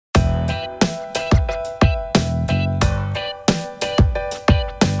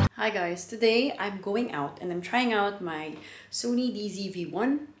Hi guys, today I'm going out and I'm trying out my Sony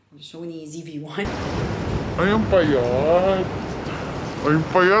Z-V1. Sony Z-V1. Ay, ang payat. Ay, ang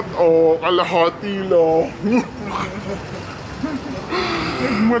payat. Oh, kalahati lang.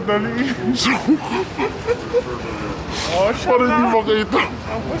 Madali. Oh, para di makita.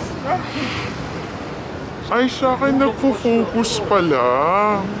 Ay, sa akin nagpo-focus pala.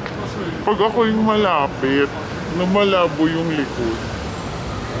 Pag ako yung malapit, na malabo yung likod.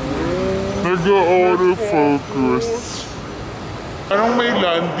 Nag-auto-focus. Parang may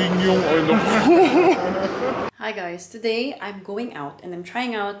landing yung ano ko. Hi guys, today I'm going out and I'm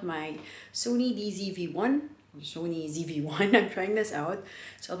trying out my Sony Z-V1. Sony Z-V1. I'm trying this out.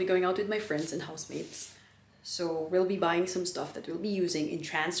 So I'll be going out with my friends and housemates. So we'll be buying some stuff that we'll be using in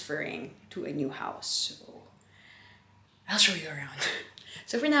transferring to a new house. So I'll show you around.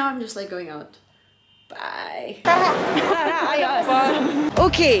 So for now, I'm just like going out. Bye.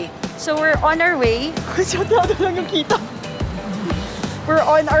 Okay, so we're on our way. We're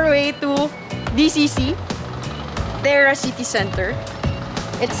on our way to DCC, Terra City Center.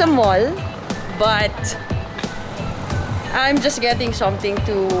 It's a mall, but I'm just getting something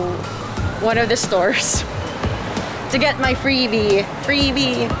to one of the stores to get my freebie.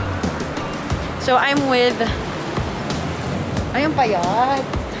 So I'm with... Ayun payat.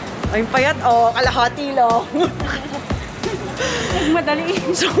 Ayun payat, oh, kalahati lang. Madali.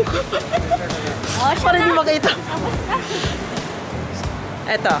 So, para hindi makita.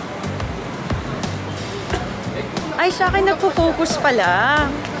 Eto. Ay, sa akin nagpo-focus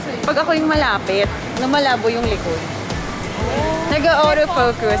pala. Pag ako yung malapit, na malabo yung likod.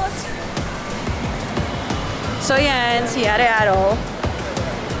 Nag-auto-focus. So yan, si Are-Aro.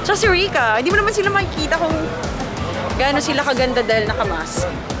 Tsaka si Rika. Hindi mo naman sila makikita kung gaano sila kaganda dahil nakamask.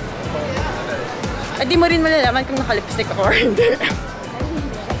 At di mo rin malalaman kung naka-lipstick ako or hindi.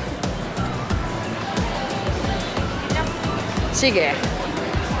 Sige.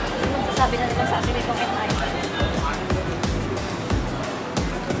 Sabi na nila sa akin kung ito.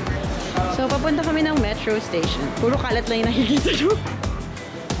 So, papunta kami ng metro station. Puro kalat lang yung nakikita nyo.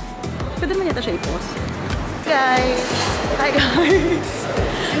 Pwede naman yata siya i-post. Guys! Hi guys!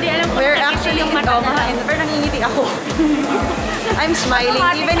 Hindi alam ko. We're actually in Omaha and pero nangingiti ako. I'm smiling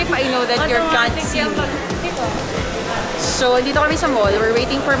even if I know that you can't see me. So, dito kami sa mall. We're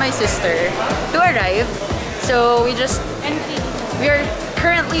waiting for my sister to arrive. So, we're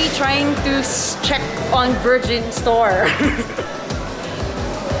currently trying to check on Virgin Store.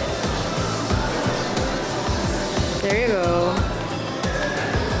 There you go.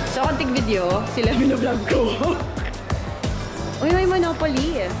 So, konting video, sila binablog ko. Uy, may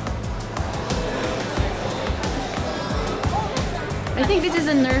Monopoly eh. I think this is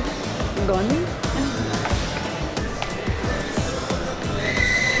a Nerf gun.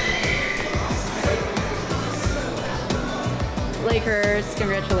 Lakers,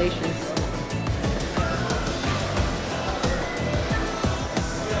 congratulations.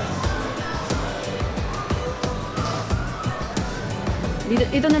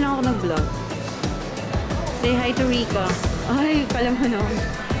 Dito na lang ako nag-vlog. Say hi to Rika. Ay, kala mo no.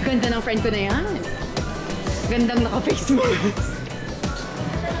 Ganda ng friend ko na yan. Gandang naka-face mask.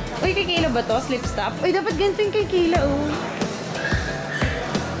 Uy, kay Kayla ba to? Slip stop? Uy, dapat ganito yung kay Kayla, oh.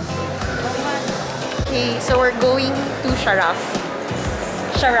 Okay, so we're going to Sharaf.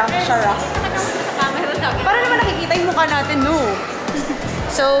 Sharaf. Para naman nakikita yung mukha natin, no?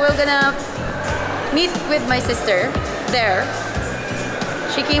 So, we're gonna meet with my sister there.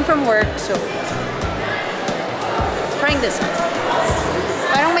 She came from work, so trying this out.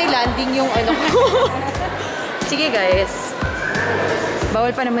 Parang may landing yung ano ko. Sige guys.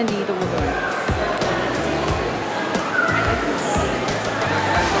 Bawal pa naman dito mo.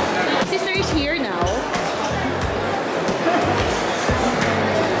 Sister is here now.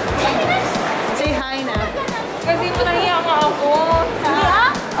 Say hi na. Kasi nahiya ka ako. Ha?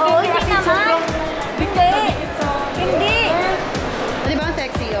 Oo, hindi naman. Hindi. Di ba ang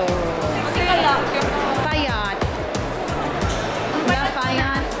sexy? Oh. Sexy kaya. Payat. Wala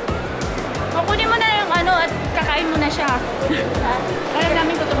payat. Kukunin mo na yung ano at kakain mo na siya. Alam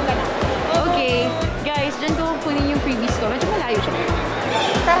namin tutulog ka na. Okay. Guys, dyan ko kunin yung freebies ko. Medyo malayo siya.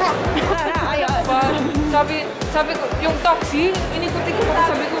 Tara, ayaw pa. Sabi ko, yung taxi, inikot-ikot ako,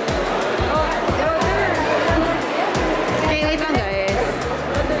 sabi ko,